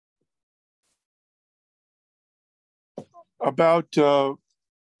About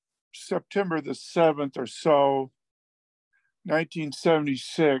September the 7th or so,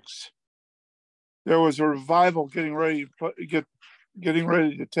 1976, there was a revival getting ready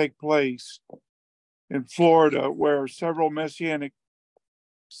to take place in Florida, where several Messianic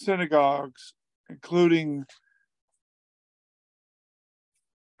synagogues, including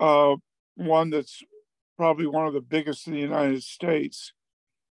one that's probably one of the biggest in the United States,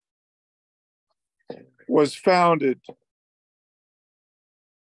 was founded.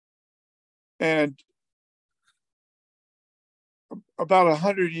 And about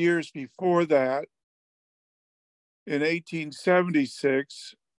 100 years before that, in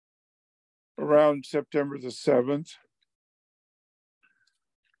 1876, around September the 7th,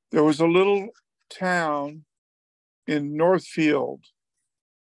 there was a little town in Northfield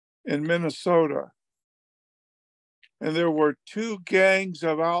in Minnesota. And there were two gangs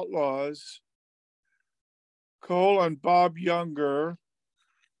of outlaws, Cole and Bob Younger,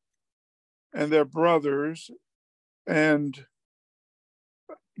 and their brothers, and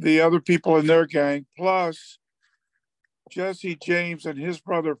the other people in their gang, plus Jesse James and his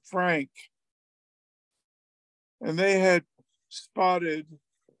brother Frank. And they had spotted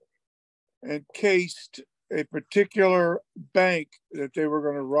and cased a particular bank that they were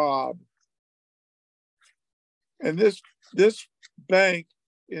going to rob. And this bank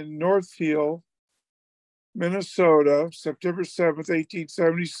in Northfield, Minnesota, September 7th,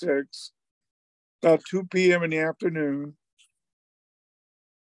 1876, about 2 p.m. in the afternoon,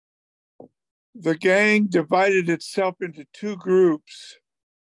 the gang divided itself into two groups.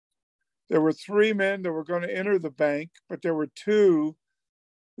 There were 3 men that were going to enter the bank, but there were 2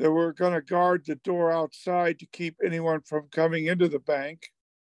 that were going to guard the door outside to keep anyone from coming into the bank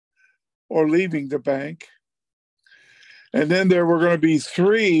or leaving the bank. And then there were going to be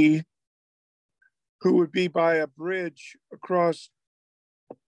 3 who would be by a bridge across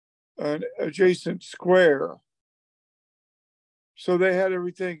an adjacent square. So they had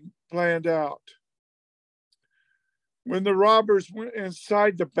everything planned out. When the robbers went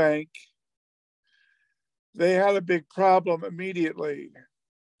inside the bank, they had a big problem immediately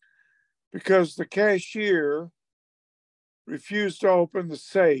because the cashier refused to open the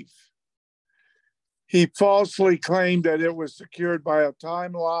safe. He falsely claimed that it was secured by a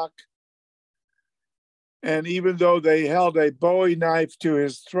time lock. And even though they held a Bowie knife to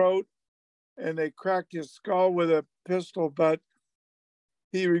his throat and they cracked his skull with a pistol butt,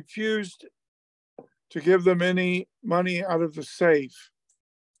 he refused to give them any money out of the safe.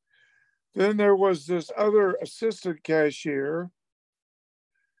 Then there was this other assistant cashier,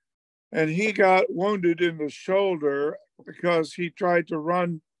 and he got wounded in the shoulder because he tried to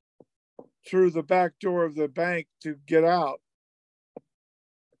run through the back door of the bank to get out.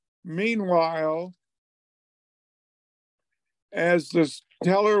 Meanwhile, as the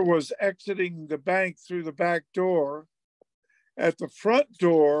teller was exiting the bank through the back door, at the front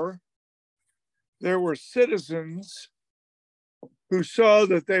door, there were citizens who saw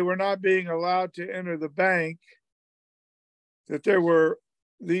that they were not being allowed to enter the bank, that there were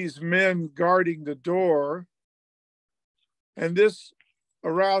these men guarding the door, and this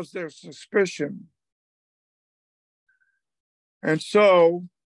aroused their suspicion. And so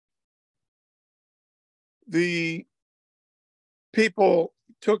the people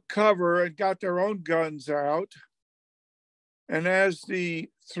took cover and got their own guns out. And as the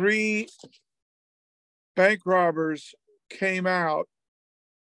 3 bank robbers came out,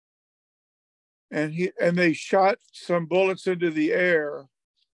 and they shot some bullets into the air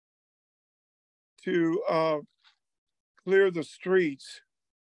to clear the streets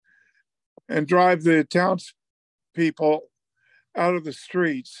and drive the townspeople out of the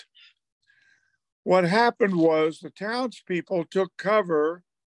streets. What happened was the townspeople took cover,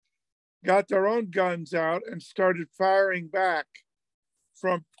 got their own guns out, and started firing back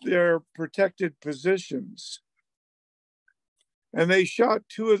from their protected positions. And they shot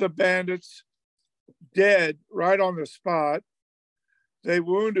 2 of the bandits dead right on the spot. They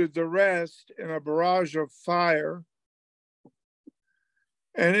wounded the rest in a barrage of fire.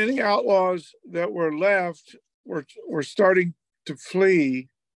 And any outlaws that were left were starting to flee.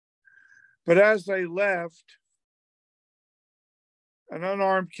 But as they left, an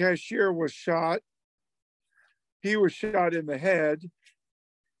unarmed cashier was shot. He was shot in the head.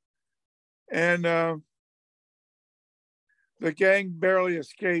 And the gang barely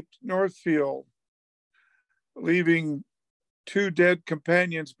escaped Northfield, leaving 2 dead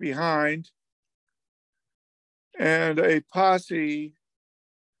companions behind and a posse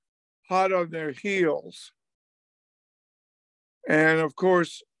hot on their heels. And of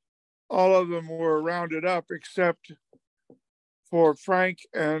course, all of them were rounded up except for Frank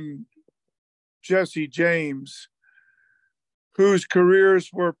and Jesse James, whose careers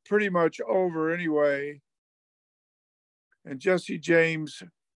were pretty much over anyway. And Jesse James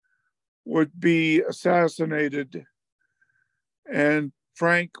would be assassinated, and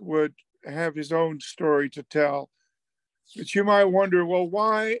Frank would have his own story to tell. But you might wonder, well,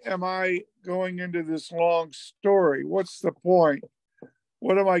 why am I going into this long story? What's the point?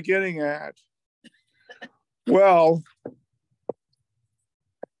 What am I getting at? Well,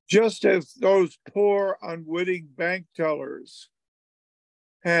 just as those poor, unwitting bank tellers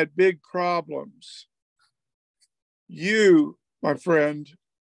had big problems, you, my friend,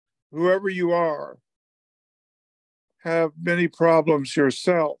 whoever you are, have many problems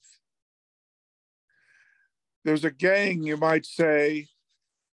yourself. There's a gang, you might say,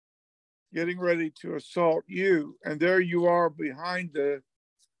 getting ready to assault you, and there you are behind the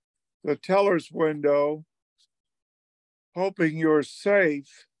teller's window, hoping you're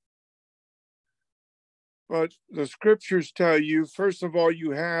safe. But the scriptures tell you, first of all,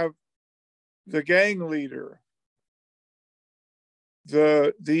 you have the gang leader,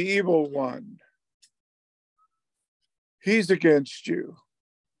 the evil one. He's against you,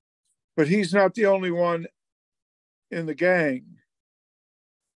 but he's not the only one in the gang.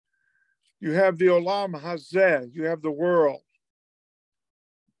 You have the Olam Hazeh, you have the world.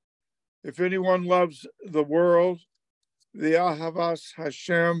 If anyone loves the world, the Ahavas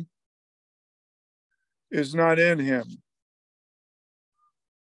Hashem is not in him.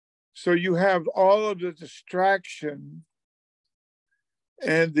 So you have all of the distraction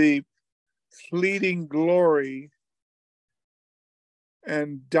and the fleeting glory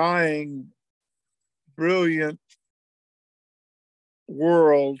and dying, brilliant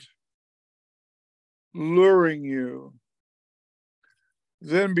world luring you.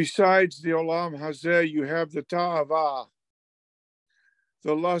 Then besides the Olam Hazeh, you have the Ta'avah,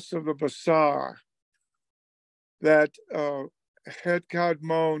 the lust of the Basar, that Het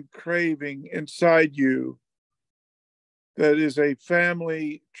Kadmon craving inside you that is a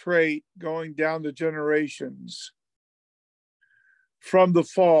family trait going down the generations from the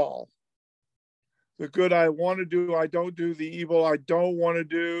fall. The good I want to do, I don't do. The evil I don't want to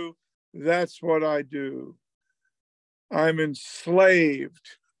do, that's what I do. I'm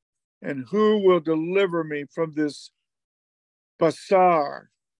enslaved. And who will deliver me from this basar,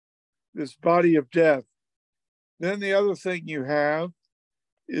 this body of death? Then the other thing you have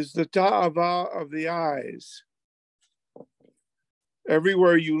is the ta'ava of the eyes.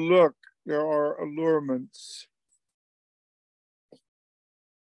 Everywhere you look, there are allurements.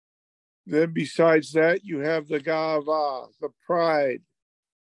 Then besides that, you have the ga'ava, the pride.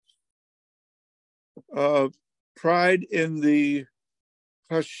 Pride in the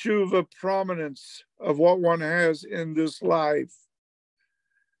hashuva prominence of what one has in this life,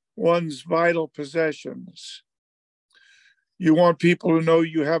 one's vital possessions. You want people to know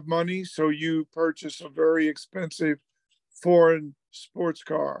you have money, so you purchase a very expensive foreign sports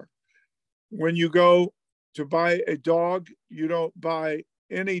car. When you go to buy a dog, you don't buy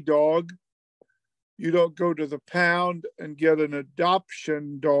any dog. You don't go to the pound and get an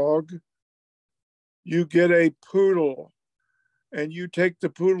adoption dog. You get a poodle, and you take the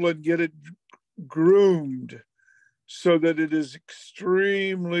poodle and get it groomed so that it is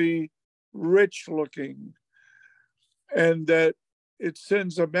extremely rich looking and that it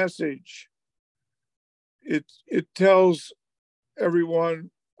sends a message. It tells everyone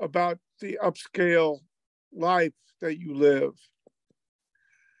about the upscale life that you live.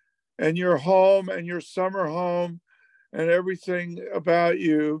 And your home and your summer home and everything about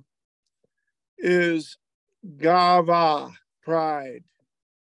you is gava, pride.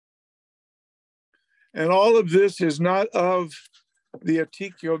 And all of this is not of the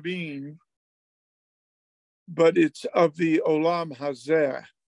Atik Yomim, but it's of the Olam Hazeh.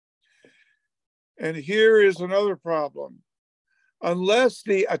 And here is another problem. Unless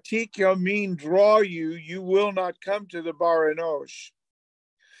the Atik Yomim draw you, you will not come to the Bar Enosh.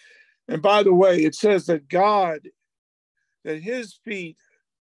 And by the way, it says that God, that his feet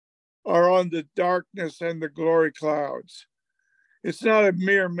are on the darkness and the glory clouds. It's not a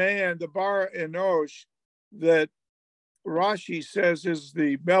mere man. The Bar Enosh that Rashi says is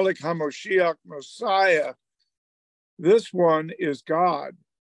the Melech HaMoshiach Messiah. This one is God.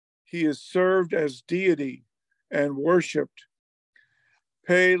 He is served as deity and worshipped.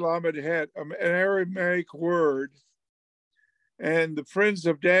 Pei Lamed Het, an Aramaic word. And the friends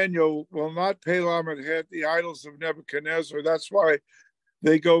of Daniel will not pay Lamed Het, the idols of Nebuchadnezzar. That's why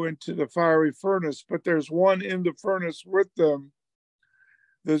they go into the fiery furnace. But there's one in the furnace with them,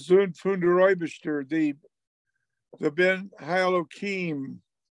 the Zun Funderoibishter, the Ben Elohim,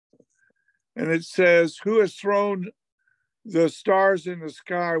 and it says, who has thrown the stars in the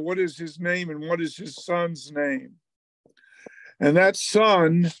sky? What is his name and what is his son's name? And that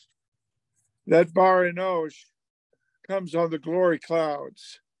son, that Bar Enosh, comes on the glory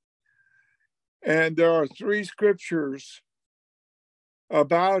clouds. And there are 3 scriptures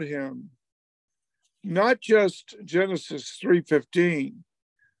about him, not just Genesis 3:15,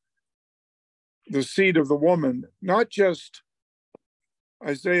 the seed of the woman, not just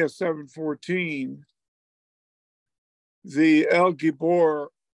Isaiah 7:14, the El Gibor,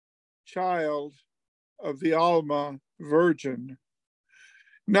 child of the Alma virgin,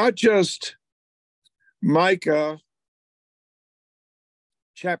 not just Micah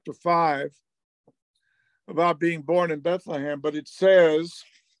chapter 5 about being born in Bethlehem, but it says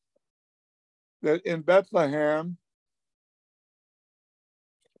that in Bethlehem,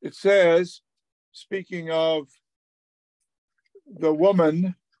 it says, speaking of the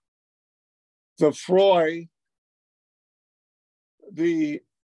woman, the Froy, the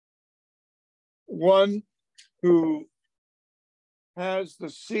one who has the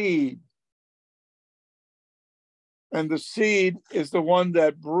seed, and the seed is the one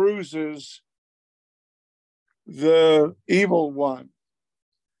that bruises the evil one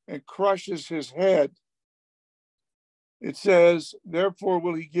and crushes his head. It says, therefore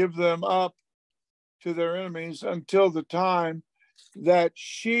will he give them up to their enemies until the time that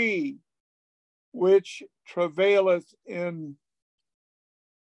she which travaileth in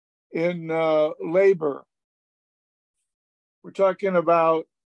labor. We're talking about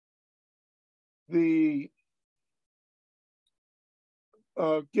the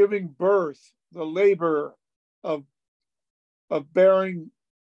giving birth, the labor of bearing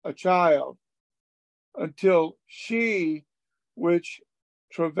a child, until she which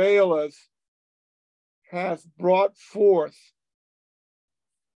travaileth hath brought forth.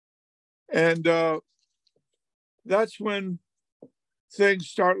 And that's when things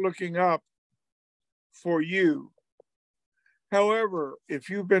start looking up for you. However, if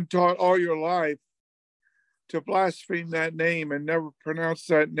you've been taught all your life to blaspheme that name and never pronounce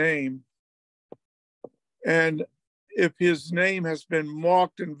that name, and if his name has been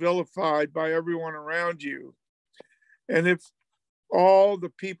mocked and vilified by everyone around you, and if all the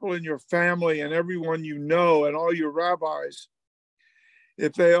people in your family and everyone you know and all your rabbis,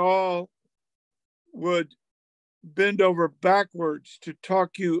 if they all would bend over backwards to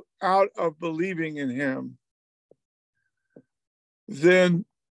talk you out of believing in him, then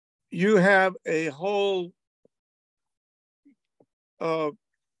you have a whole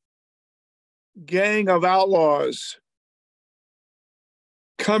gang of outlaws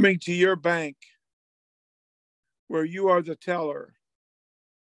coming to your bank where you are the teller.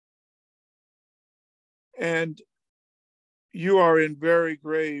 And you are in very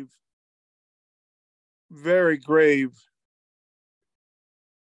grave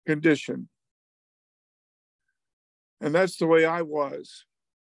condition. And that's the way I was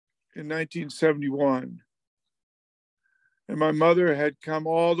in 1971. And my mother had come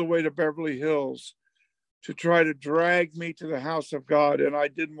all the way to Beverly Hills to try to drag me to the house of God, and I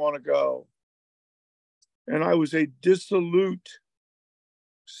didn't want to go. And I was a dissolute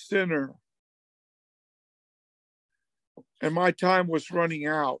sinner. And my time was running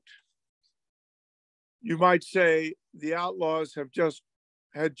out. You might say the outlaws had just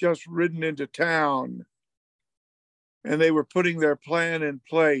ridden into town, and they were putting their plan in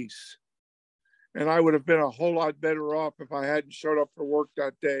place. And I would have been a whole lot better off if I hadn't showed up for work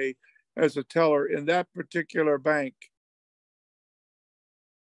that day as a teller in that particular bank,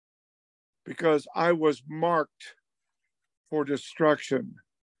 because I was marked for destruction.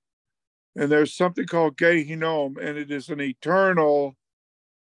 And there's something called Gehinnom, and it is an eternal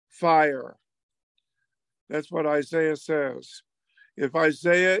fire. That's what Isaiah says. If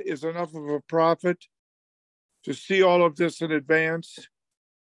Isaiah is enough of a prophet to see all of this in advance,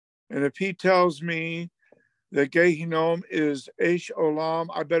 and if he tells me that Gehinnom is Eish Olam,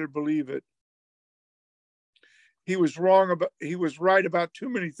 I better believe it. He was right about too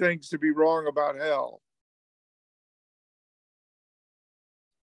many things to be wrong about hell.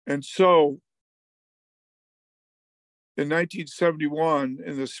 And so, in 1971,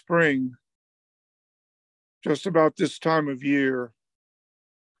 in the spring, just about this time of year,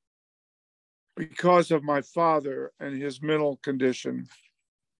 because of my father and his mental condition,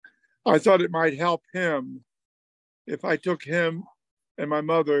 I thought it might help him if I took him and my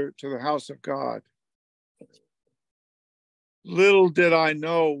mother to the house of God. Little did I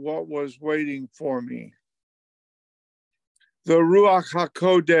know what was waiting for me. The Ruach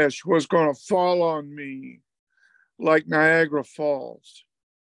HaKodesh was going to fall on me like Niagara Falls.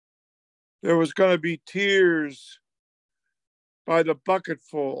 There was going to be tears by the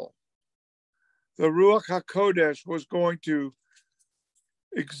bucketful. The Ruach HaKodesh was going to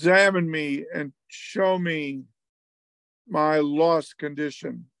examine me and show me my lost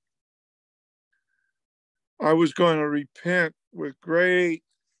condition. I was going to repent with great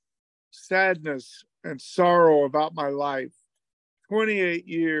sadness and sorrow about my life. 28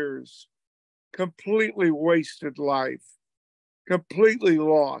 years, completely wasted life, completely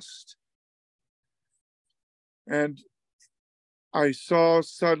lost. And I saw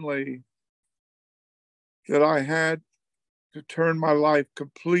suddenly that I had to turn my life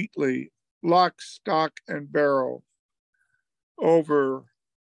completely, lock, stock, and barrel, over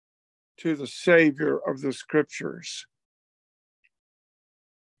to the Savior of the Scriptures.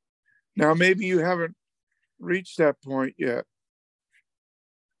 Now, maybe you haven't reached that point yet.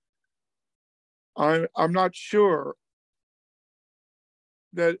 I'm not sure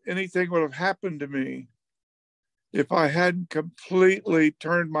that anything would have happened to me if I hadn't completely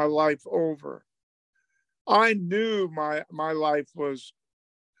turned my life over. I knew my life was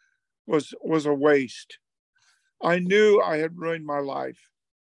a waste. I knew I had ruined my life.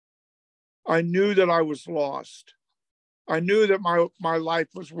 I knew that I was lost. I knew that my life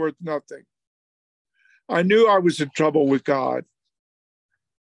was worth nothing. I knew I was in trouble with God.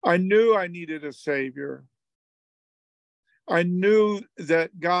 I knew I needed a Savior. I knew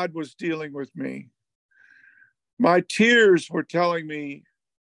that God was dealing with me. My tears were telling me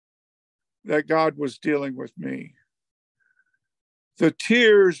that God was dealing with me. The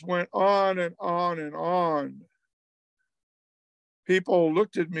tears went on and on and on. People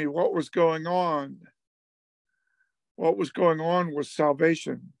looked at me. What was going on? What was going on was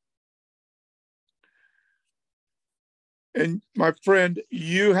salvation. And my friend,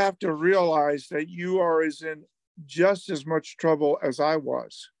 you have to realize that you are in just as much trouble as I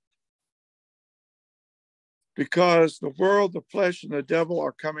was. Because the world, the flesh, and the devil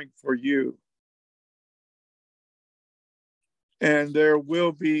are coming for you. And there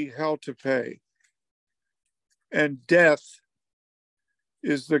will be hell to pay. And death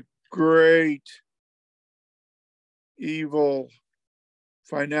is the great evil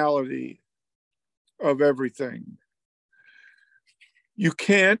finality of everything. You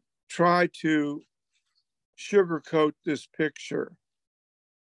can't try to sugarcoat this picture.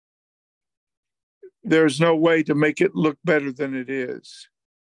 There's no way to make it look better than it is.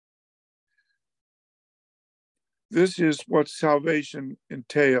 This is what salvation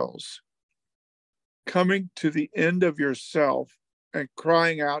entails. Coming to the end of yourself and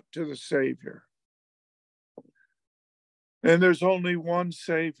crying out to the Savior. And there's only one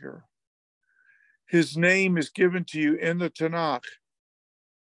Savior. His name is given to you in the Tanakh.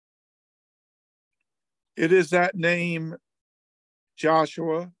 It is that name,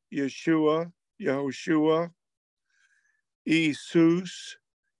 Joshua, Yeshua, Yehoshua, Jesus,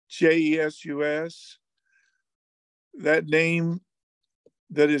 Jesus, that name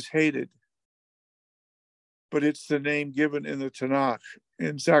that is hated. But it's the name given in the Tanakh,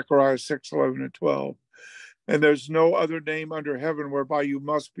 in Zechariah 6:11 and 12. And there's no other name under heaven whereby you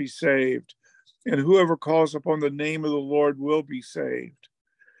must be saved. And whoever calls upon the name of the Lord will be saved.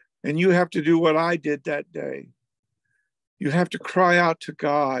 And you have to do what I did that day. You have to cry out to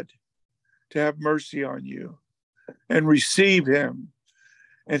God to have mercy on you and receive him.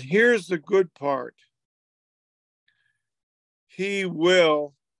 And here's the good part. He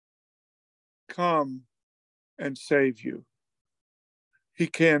will come and save you. He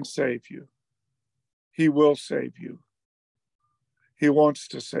can save you. He will save you. He wants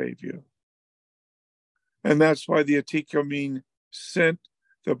to save you. And that's why the Atik Yomin sent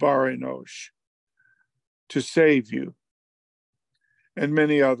the Bar Enosh to save you and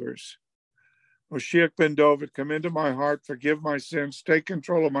many others. Moshiach ben David, come into my heart, forgive my sins, take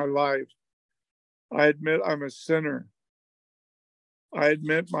control of my life. I admit I'm a sinner. I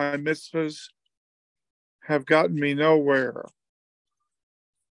admit my mitzvahs have gotten me nowhere.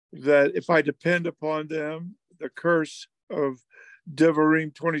 That if I depend upon them, the curse of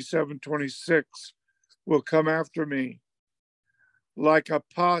Devarim 27:26 will come after me like a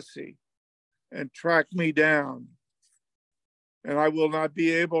posse and track me down. And I will not be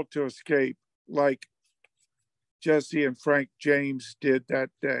able to escape like Jesse and Frank James did that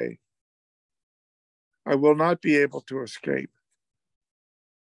day. I will not be able to escape.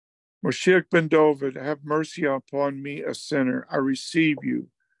 Moshiach ben David, have mercy upon me, a sinner. I receive you.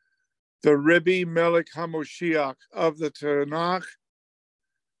 The Rebbe, Melech, HaMoshiach of the Tanakh,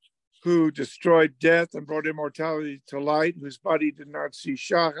 who destroyed death and brought immortality to light, whose body did not see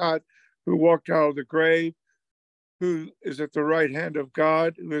Shachat, who walked out of the grave, who is at the right hand of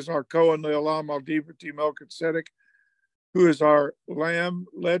God, who is our Kohen Le'olam al Divrei Melchizedek, who is our lamb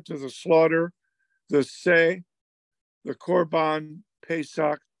led to the slaughter, the Seh, the Korban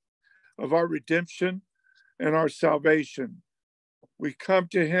Pesach of our redemption and our salvation. We come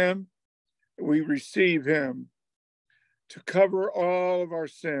to him, we receive him to cover all of our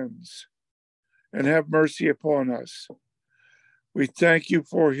sins and have mercy upon us. We thank you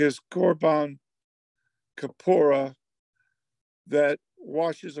for his Korban Kapora that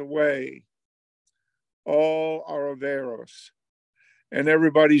washes away all our averos. And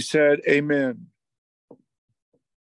everybody said, amen.